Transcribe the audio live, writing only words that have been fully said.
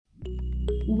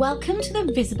Welcome to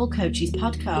the Visible Coaches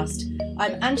podcast.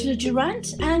 I'm Angela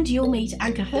Durant, and you'll meet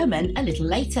Anka Herman a little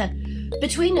later.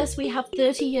 Between us, we have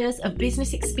 30 years of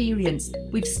business experience.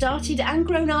 We've started and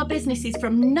grown our businesses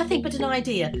from nothing but an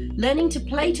idea, learning to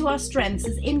play to our strengths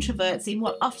as introverts in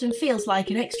what often feels like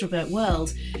an extrovert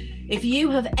world. If you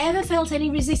have ever felt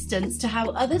any resistance to how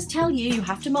others tell you you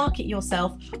have to market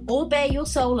yourself or bare your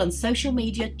soul on social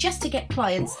media just to get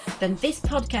clients, then this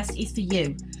podcast is for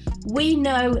you. We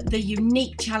know the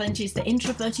unique challenges that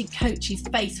introverted coaches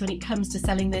face when it comes to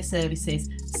selling their services.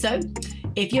 So,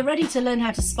 if you're ready to learn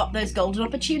how to spot those golden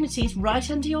opportunities right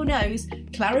under your nose,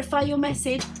 clarify your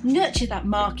message, nurture that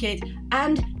market,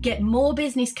 and get more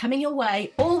business coming your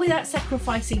way, all without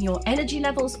sacrificing your energy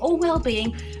levels or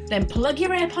well-being, then plug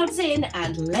your AirPods in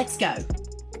and let's go.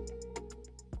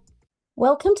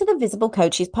 Welcome to the Visible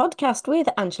Coaches podcast with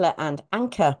Angela and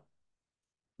Anka.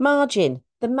 Margin.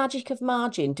 The magic of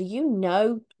margin. Do you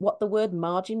know what the word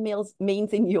margin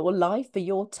means in your life for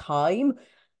your time?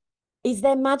 Is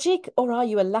there magic, or are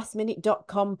you a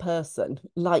lastminute.com person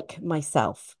like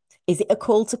myself? Is it a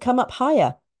call to come up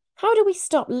higher? How do we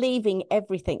stop leaving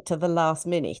everything to the last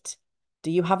minute? Do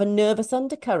you have a nervous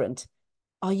undercurrent?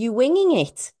 Are you winging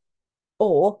it?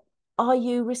 Or are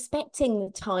you respecting the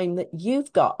time that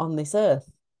you've got on this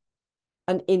earth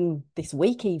and in this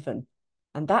week even?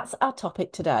 And that's our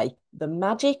topic today, the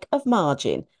magic of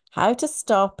margin, how to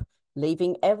stop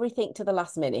leaving everything to the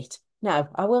last minute. Now,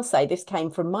 I will say this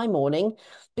came from my morning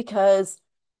because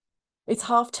it's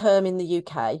half term in the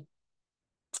UK.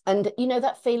 And you know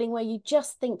that feeling where you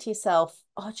just think to yourself,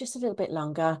 oh, just a little bit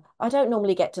longer. I don't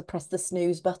normally get to press the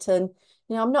snooze button.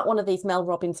 You know, I'm not one of these Mel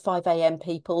Robbins 5 a.m.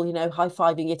 people, you know,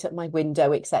 high-fiving it at my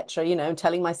window, etc., you know,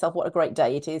 telling myself what a great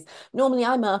day it is. Normally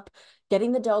I'm up,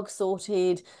 getting the dog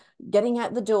sorted, getting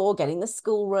out the door, getting the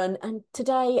school run. And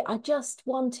today I just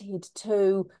wanted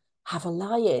to have a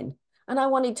lie-in. And I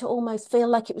wanted to almost feel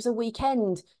like it was a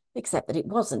weekend, except that it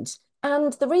wasn't.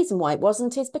 And the reason why it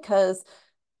wasn't is because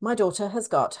my daughter has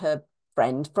got her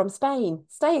friend from Spain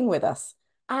staying with us.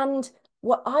 And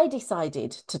what I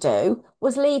decided to do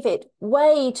was leave it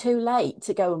way too late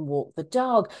to go and walk the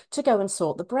dog, to go and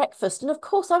sort the breakfast. And of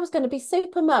course, I was going to be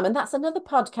super mum, and that's another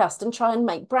podcast, and try and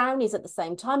make brownies at the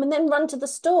same time, and then run to the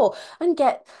store and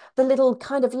get the little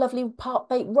kind of lovely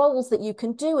part-baked rolls that you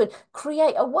can do and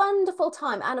create a wonderful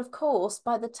time. And of course,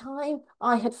 by the time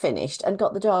I had finished and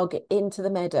got the dog into the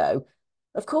meadow,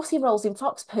 of course, he rolls in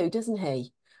fox poo, doesn't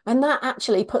he? And that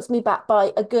actually puts me back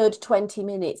by a good 20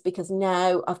 minutes because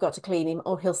now I've got to clean him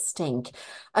or he'll stink.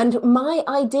 And my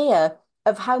idea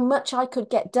of how much I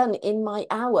could get done in my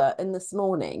hour in this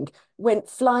morning went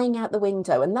flying out the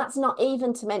window. And that's not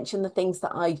even to mention the things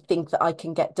that I think that I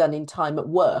can get done in time at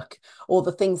work or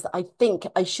the things that I think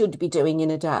I should be doing in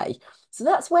a day. So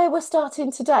that's where we're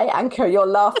starting today. Anka, you're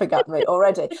laughing at me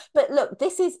already. But look,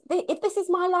 if this is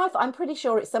my life, I'm pretty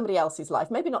sure it's somebody else's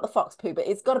life. Maybe not the fox poo, but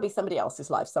it's got to be somebody else's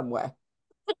life somewhere.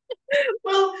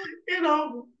 Well,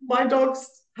 my dogs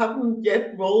haven't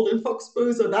yet rolled in fox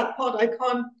poo, so that part I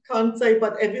can't say,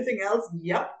 but everything else,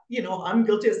 yep, I'm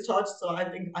guilty as charged. So I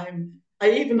think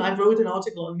I wrote an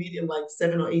article on Medium like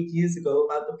 7 or 8 years ago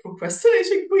about the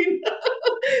procrastination queen.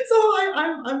 So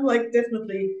I'm like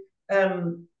definitely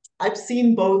I've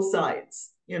seen both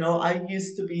sides. I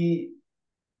used to be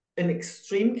an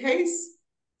extreme case,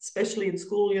 especially at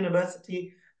school,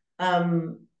 university.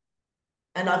 Um,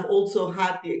 and I've also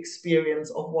had the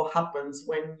experience of what happens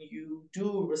when you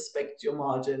do respect your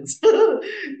margins.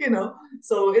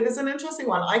 So it is an interesting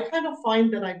one. I kind of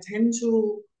find that I tend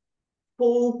to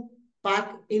fall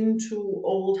back into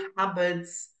old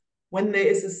habits when there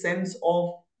is a sense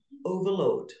of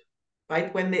overload,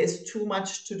 right? When there is too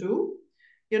much to do,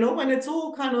 when it's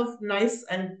all kind of nice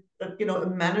and, a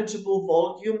manageable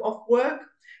volume of work,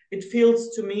 it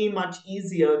feels to me much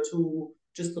easier to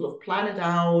just sort of plan it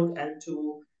out and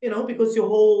to, because your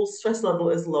whole stress level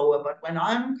is lower. But when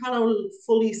I'm kind of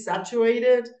fully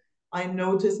saturated, I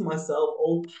notice myself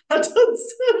old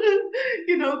patterns,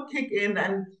 kick in.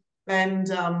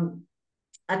 And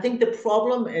I think the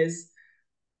problem is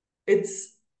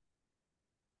it's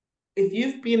if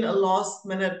you've been a last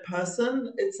minute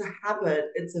person, it's a habit,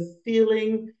 it's a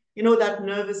feeling, that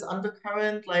nervous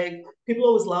undercurrent. Like people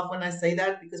always laugh when I say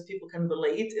that because people can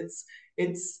relate. It's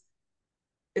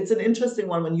it's an interesting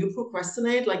one when you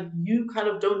procrastinate, like you kind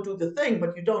of don't do the thing,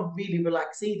 but you don't really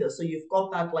relax either. So you've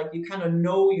got that, like you kind of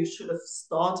know you should have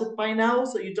started by now.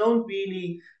 So you don't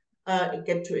really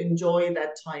get to enjoy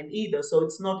that time either. So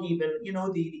it's not even,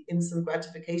 the instant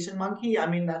gratification monkey. I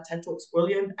mean, that TED Talk's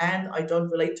brilliant, and I don't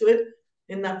relate to it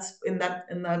in that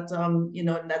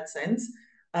sense.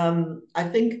 I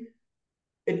think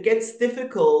it gets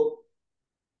difficult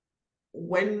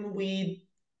when we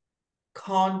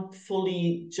can't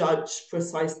fully judge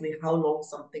precisely how long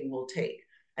something will take.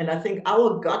 And I think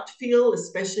our gut feel,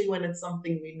 especially when it's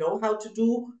something we know how to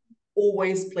do,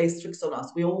 always plays tricks on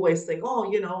us. We always think,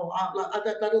 oh,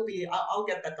 that'll be, I'll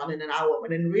get that done in an hour.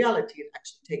 When in reality, it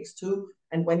actually takes two.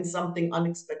 And when something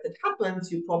unexpected happens,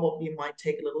 you probably might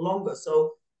take a little longer.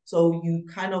 So you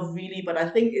kind of really, but I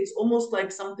think it's almost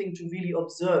like something to really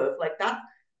observe, like that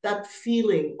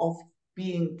feeling of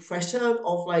being pressured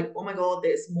of like, oh my God,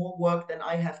 there's more work than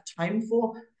I have time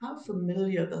for. How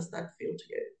familiar does that feel to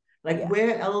you? Like, Yeah.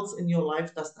 where else in your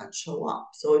life does that show up?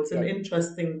 So it's an Yeah.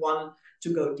 interesting one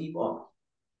to go deep on.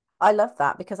 I love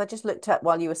that because I just looked at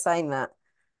while you were saying that.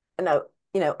 No,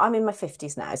 I'm in my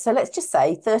 50s now. So let's just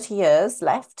say 30 years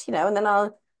left, and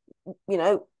then you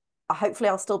know, hopefully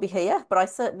I'll still be here, but I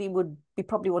certainly would be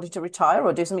probably wanting to retire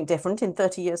or do something different in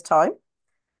 30 years' time.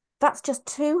 That's just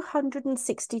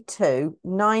 262,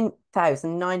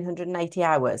 9,980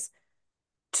 hours.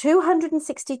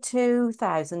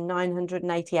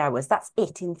 262,980 hours. That's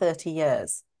it in 30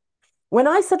 years. When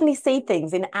I suddenly see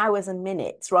things in hours and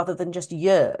minutes rather than just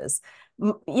years,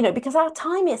 because our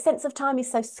sense of time is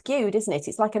so skewed, isn't it?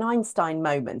 It's like an Einstein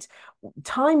moment.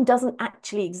 Time doesn't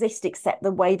actually exist except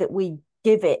the way that we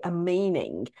give it a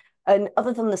meaning. And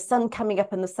other than the sun coming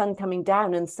up and the sun coming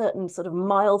down and certain sort of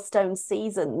milestone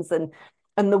seasons and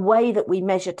the way that we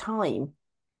measure time,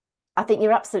 I think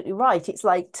you're absolutely right. It's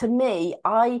like, to me,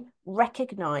 I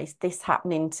recognize this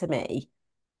happening to me.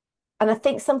 And I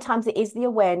think sometimes it is the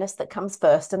awareness that comes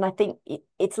first. And I think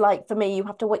it's like, for me, you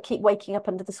have to keep waking up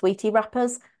under the sweetie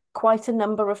wrappers quite a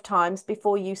number of times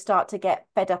before you start to get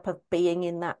fed up of being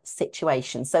in that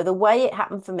situation. So the way it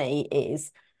happened for me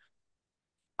is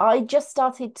I just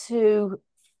started to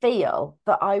feel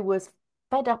that I was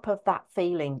fed up of that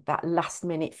feeling, that last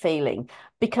minute feeling.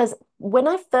 Because when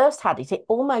I first had it, it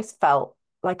almost felt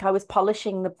like I was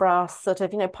polishing the brass, sort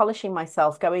of, polishing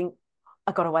myself, going,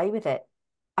 I got away with it.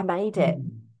 I made it.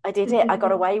 I did it. I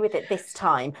got away with it this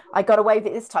time. I got away with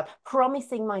it this time,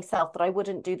 promising myself that I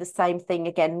wouldn't do the same thing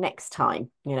again next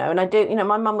time, And I do,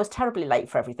 my mum was terribly late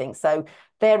for everything. So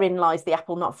therein lies the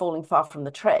apple not falling far from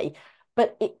the tree.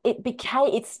 But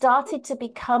it started to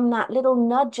become that little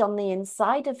nudge on the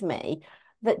inside of me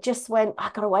that just went,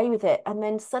 I got away with it. And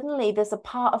then suddenly there's a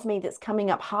part of me that's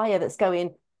coming up higher that's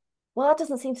going, well, that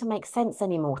doesn't seem to make sense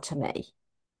anymore to me.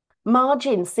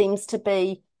 Margin seems to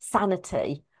be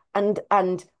sanity and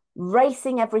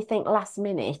racing everything last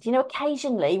minute.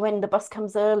 Occasionally when the bus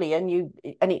comes early and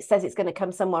it says it's going to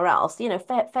come somewhere else,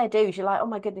 fair dues, you're like, oh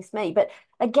my goodness me. But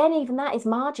again, even that is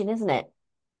margin, isn't it?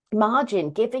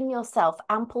 Margin, giving yourself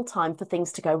ample time for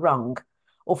things to go wrong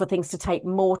or for things to take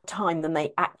more time than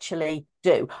they actually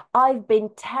do. I've been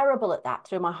terrible at that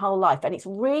through my whole life, and it's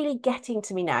really getting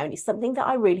to me now. And it's something that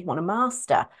I really want to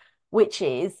master, which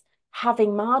is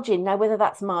having margin. Now, whether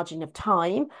that's margin of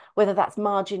time, whether that's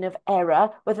margin of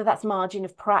error, whether that's margin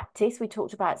of practice, we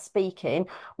talked about speaking,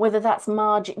 whether that's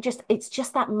margin, it's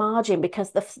just that margin,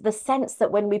 because the sense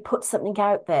that when we put something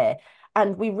out there,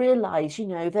 and we realize,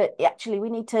 that actually we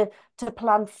need to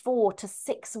plan 4 to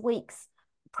 6 weeks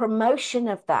promotion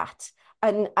of that.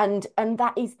 And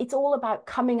that is, it's all about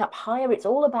coming up higher. It's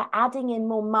all about adding in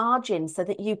more margin so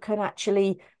that you can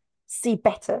actually see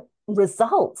better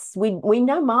results. We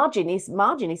know margin is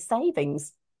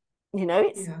savings.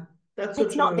 It's Yeah, that's so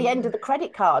it's not the true. end of the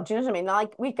credit card. Do you know what I mean?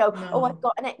 Like we go, oh, I've No.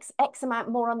 got an X amount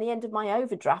more on the end of my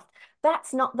overdraft.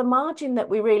 That's not the margin that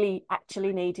we really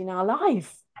actually need in our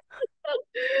life.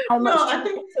 How No, much I can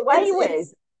you think get away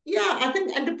with? yeah, I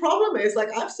think, and the problem is,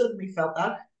 like, I've certainly felt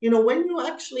that, when you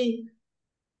actually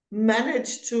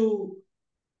manage to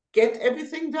get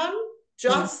everything done, Mm,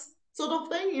 just sort of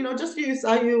thing, just use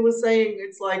how you were saying,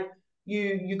 it's like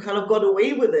you kind of got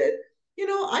away with it.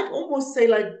 I'd almost say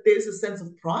like there's a sense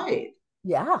of pride.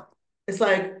 yeah, It's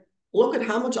like, look at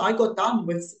how much I got done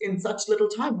with in such little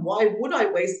time. Why would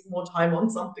I waste more time on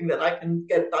something that I can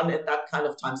get done in that kind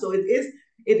of time? So it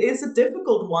is a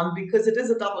difficult one because it is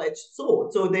a double-edged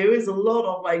sword. So there is a lot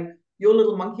of like your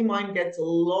little monkey mind gets a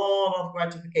lot of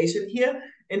gratification here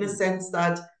in a mm, sense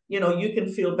that you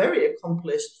can feel very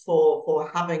accomplished for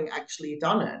having actually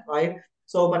done it, right?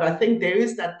 So, but I think there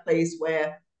is that place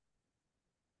where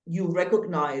you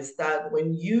recognize that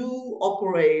when you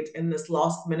operate in this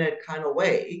last minute kind of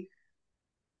way,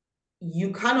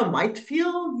 you kind of might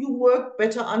feel you work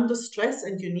better under stress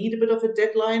and you need a bit of a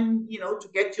deadline, to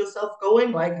get yourself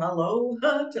going. Like, hello,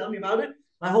 tell me about it.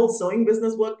 My whole sewing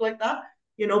business worked like that,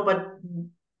 but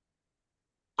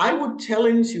I would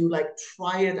challenge you, like,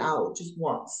 try it out just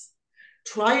once.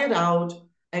 Try it out.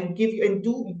 and give you and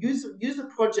do use a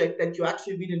project that you're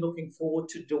actually really looking forward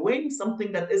to doing,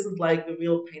 something that isn't like a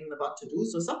real pain in the butt to do.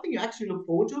 So something you actually look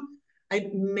forward to,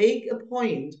 and make a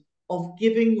point of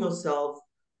giving yourself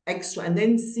extra and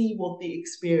then see what the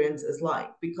experience is like.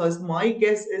 Because my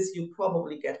guess is you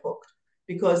probably get hooked.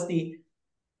 Because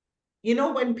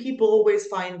when people always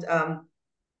find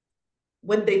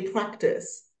when they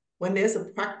practice, when there's a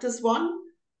practice one,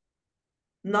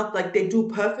 not like they do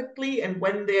perfectly, and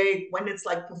when it's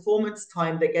like performance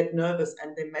time, they get nervous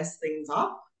and they mess things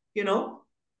up. you know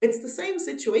it's the same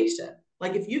situation.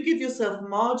 Like, if you give yourself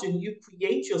margin, you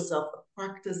create yourself a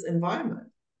practice environment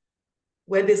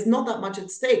where there's not that much at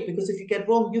stake, because if you get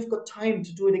wrong, you've got time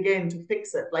to do it again, to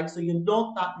fix it, like, so you're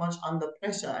not that much under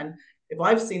pressure. And if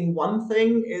I've seen one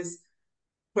thing, is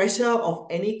pressure of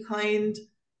any kind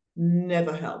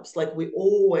never helps. Like, we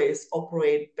always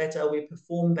operate better, we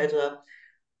perform better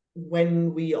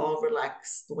when we are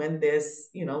relaxed, when there's,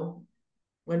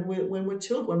 when we're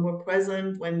chilled, when we're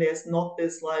present, when there's not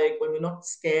this, like, when we're not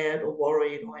scared or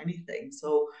worried or anything.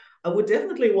 So I would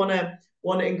definitely want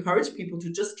to encourage people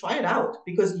to just try it out,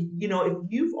 because if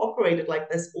you've operated like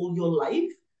this all your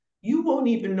life, you won't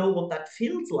even know what that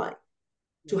feels like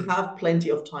to have plenty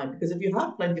of time. Because if you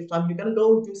have plenty of time, you're going to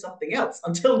go and do something else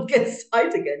until it gets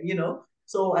tight again.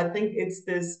 So I think it's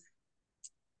this,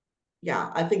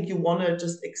 yeah, I think you want to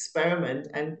just experiment.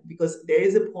 And because there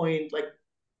is a point, like,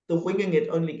 the winging it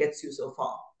only gets you so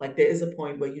far. Like, there is a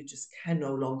point where you just can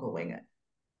no longer wing it.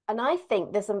 And I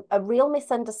think there's a real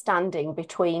misunderstanding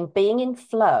between being in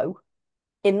flow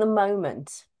in the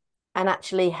moment and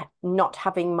actually not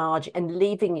having margin and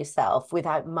leaving yourself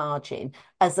without margin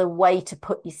as a way to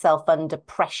put yourself under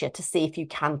pressure to see if you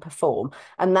can perform.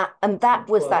 And that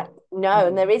was that. No,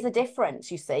 and there is a difference.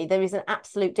 You see, there is an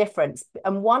absolute difference.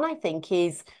 And one, I think,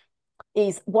 is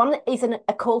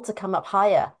a call to come up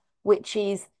higher, which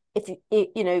is, if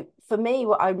for me,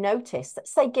 what I've noticed,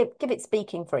 say give it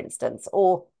speaking, for instance,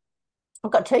 or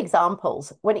I've got two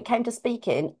examples. When it came to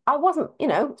speaking, I wasn't,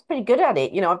 pretty good at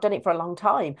it. I've done it for a long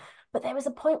time. But there was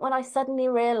a point when I suddenly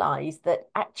realized that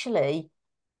actually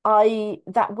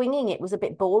that winging it was a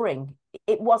bit boring.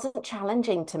 It wasn't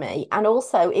challenging to me. And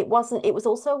also it was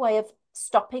also a way of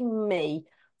stopping me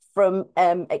from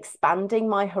expanding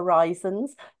my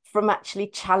horizons, from actually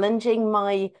challenging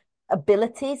my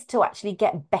abilities to actually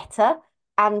get better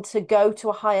and to go to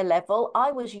a higher level.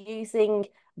 I was using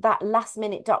that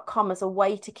lastminute.com as a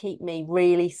way to keep me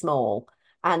really small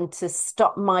and to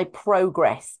stop my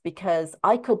progress, because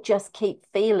I could just keep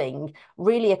feeling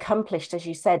really accomplished, as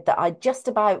you said, that I just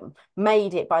about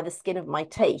made it by the skin of my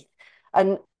teeth.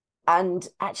 And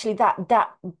actually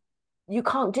that you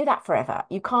can't do that forever.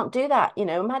 You can't do that.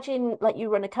 Imagine, like, you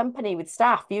run a company with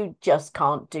staff, you just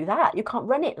can't do that. You can't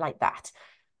run it like that.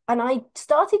 And I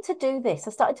started to do this.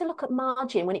 I started to look at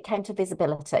margin when it came to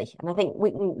visibility. And I think we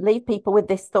can leave people with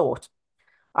this thought.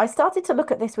 I started to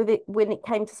look at this with it when it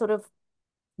came to sort of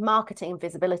marketing and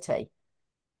visibility.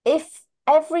 If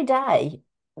every day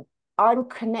I'm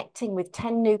connecting with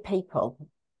 10 new people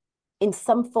in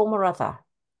some form or other,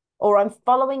 or I'm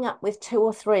following up with 2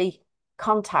 or 3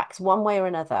 contacts one way or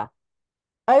another,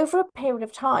 over a period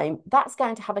of time, that's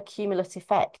going to have a cumulative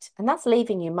effect, and that's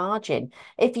leaving you margin.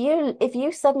 If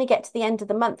you suddenly get to the end of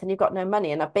the month and you've got no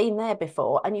money, and I've been there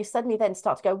before, and you suddenly then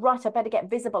start to go, right, I better get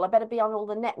visible, I better be on all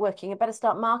the networking, I better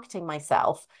start marketing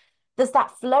myself. There's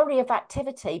that flurry of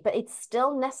activity, but it's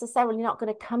still necessarily not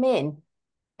going to come in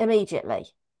immediately.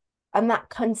 And that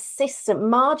consistent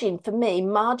margin, for me,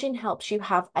 margin helps you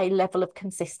have a level of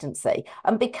consistency.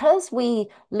 And because we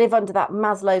live under that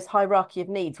Maslow's hierarchy of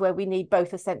needs, where we need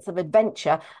both a sense of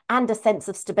adventure and a sense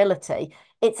of stability,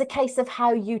 it's a case of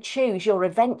how you choose your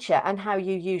adventure and how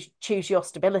you choose your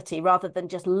stability, rather than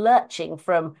just lurching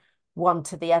from one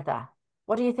to the other.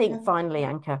 What do you think, Yeah. finally,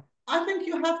 Anka? I think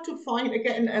you have to find,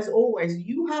 again, as always,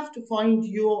 you have to find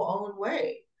your own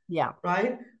way, Yeah.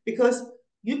 right? Because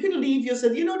you can leave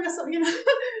yourself, there's some, when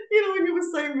you were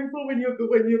saying before, when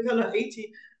you're kind of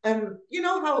 80,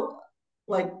 how,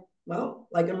 like, well,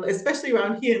 like, especially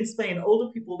around here in Spain,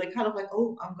 older people, they kind of like,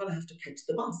 oh, I'm gonna have to catch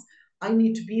the bus. I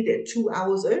need to be there 2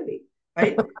 hours early,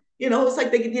 right? It's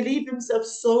like they leave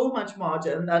themselves so much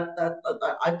margin that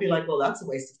I feel like, well, that's a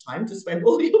waste of time to spend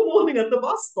all your morning at the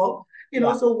bus stop.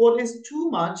 Yeah. So what is too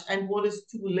much and what is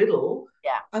too little?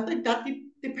 Yeah. I think that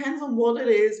depends on what it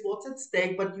is, what's at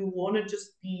stake, but you want to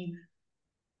just be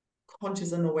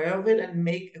conscious and aware of it and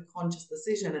make a conscious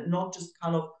decision, and not just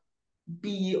kind of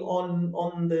be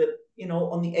on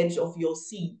the edge of your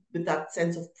seat with that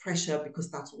sense of pressure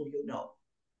because that's all you know.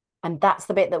 And that's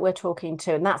the bit that we're talking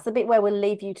to. And that's the bit where we'll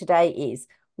leave you today is,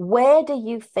 Where do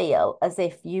you feel as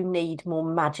if you need more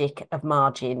magic of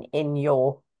margin in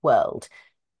your world?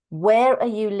 Where are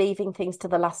you leaving things to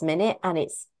the last minute and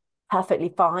it's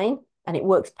perfectly fine and it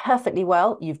works perfectly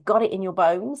well? You've got it in your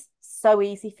bones, so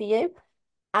easy for you.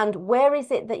 And where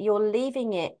is it that you're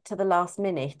leaving it to the last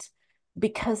minute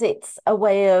because it's a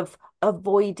way of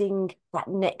avoiding that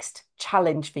next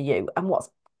challenge for you and what's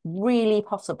really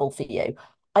possible for you?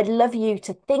 I'd love you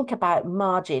to think about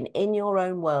margin in your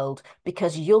own world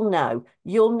because you'll know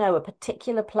a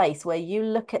particular place where you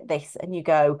look at this and you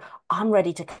go, I'm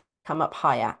ready to come up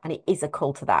higher. And it is a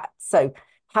call to that. So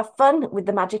have fun with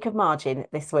the magic of margin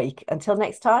this week. Until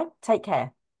next time, take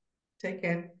care. Take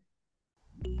care.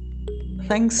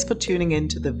 Thanks for tuning in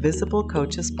to the Visible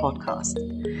Coaches podcast.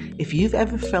 If you've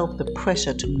ever felt the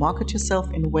pressure to market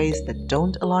yourself in ways that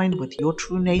don't align with your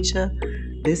true nature,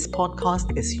 this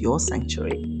podcast is your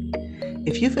sanctuary.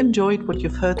 If you've enjoyed what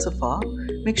you've heard so far,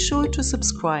 make sure to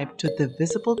subscribe to the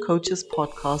Visible Coaches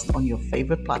podcast on your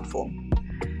favorite platform.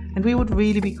 And we would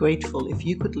really be grateful if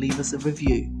you could leave us a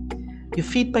review. Your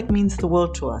feedback means the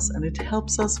world to us and it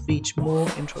helps us reach more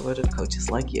introverted coaches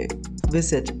like you.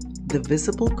 Visit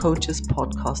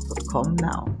thevisiblecoachespodcast.com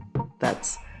now.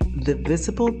 That's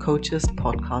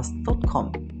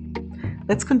thevisiblecoachespodcast.com.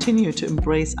 Let's continue to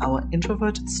embrace our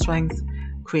introverted strength,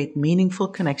 create meaningful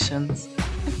connections,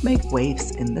 and make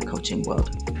waves in the coaching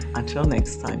world. Until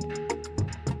next time.